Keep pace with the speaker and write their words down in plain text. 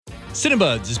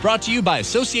Cinebuds is brought to you by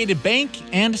Associated Bank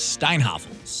and Steinhoffel.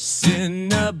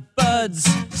 Cinebuds,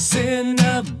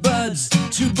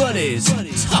 two buddies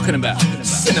talking about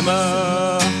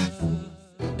cinema.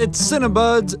 It's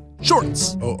Cinebuds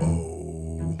Shorts.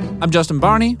 I'm Justin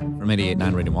Barney from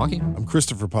 88.9 Radio Milwaukee. I'm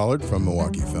Christopher Pollard from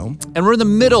Milwaukee Film. And we're in the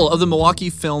middle of the Milwaukee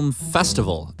Film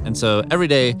Festival. And so every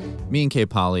day, me and Kay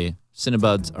Polly,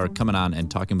 Cinebuds, are coming on and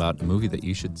talking about a movie that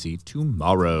you should see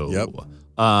tomorrow. Yep.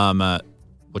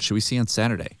 What should we see on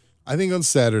Saturday? I think on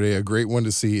Saturday, a great one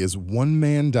to see is One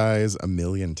Man Dies a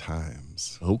Million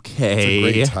Times. Okay. It's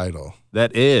a great title.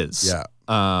 That is. Yeah.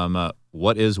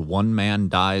 What is One Man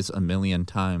Dies a Million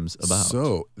Times about?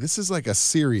 So this is like a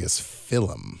serious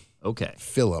film. Okay.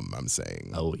 Film, I'm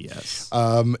saying. Oh, yes.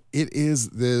 It is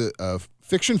the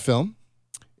fiction film.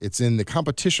 It's in the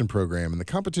competition program. And the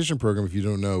competition program, if you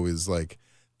don't know, is like,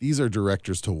 these are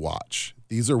directors to watch.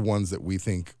 These are ones that we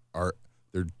think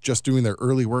they're just doing their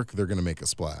early work. They're going to make a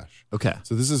splash. Okay.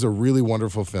 So this is a really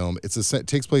wonderful film. It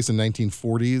takes place in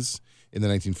 1940s. In the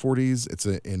 1940s, it's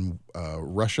in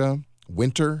Russia,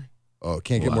 winter. Oh,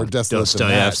 can't get more desolate than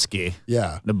that. Dostoevsky.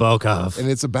 Yeah. Nabokov. And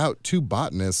it's about two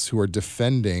botanists who are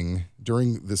defending,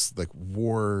 during this like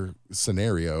war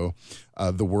scenario,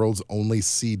 the world's only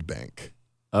seed bank.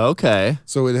 Okay.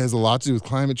 So it has a lot to do with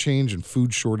climate change and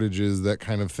food shortages, that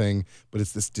kind of thing. But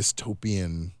it's this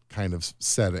dystopian kind of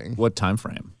setting. What time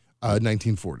frame?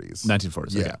 1940s.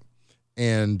 1940s. Yeah. Okay.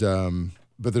 And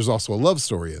but there's also a love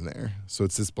story in there. So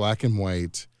it's this black and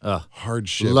white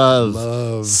hardship. Love.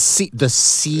 The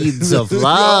seeds of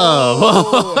love.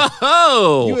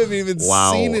 Oh. You haven't even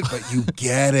seen it, but you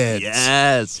get it.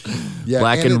 Yes. Yeah,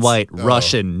 black and white, oh.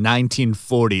 Russian,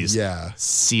 1940s. Yeah.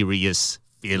 Serious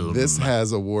film. This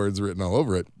has awards written all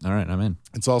over it. All right, I'm in.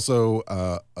 It's also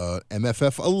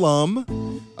MFF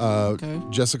alum. Okay.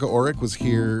 Jessica Oreck was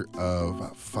here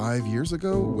about 5 years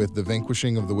ago with The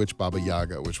Vanquishing of the Witch Baba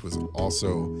Yaga, which was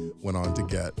also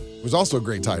a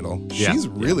great title. Yeah. She's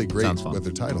really great Sounds fun. with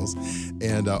her titles,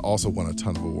 and also won a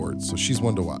ton of awards. So she's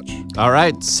one to watch. All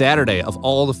right, Saturday, of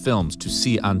all the films to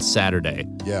see on Saturday,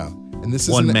 Yeah, and this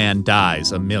is One Man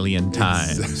Dies a Million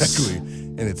Times. Exactly.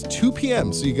 And it's 2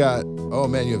 p.m. So you got,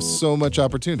 you have so much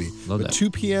opportunity. Love But that.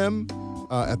 2 p.m.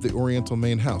 At the Oriental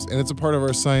Main House. And it's a part of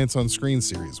our Science on Screen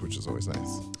series, which is always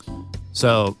nice.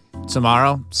 So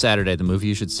tomorrow, Saturday, the movie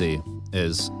you should see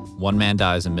is One Man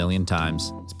Dies a Million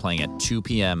Times. It's playing at 2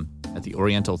 p.m. at the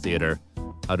Oriental Theater.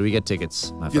 How do we get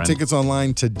tickets, my You friend? get tickets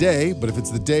online today, but if it's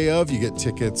the day of, you get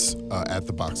tickets at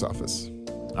the box office.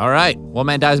 All right, One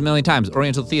Man Dies a Million Times,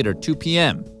 Oriental Theater, 2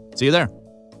 p.m. See you there.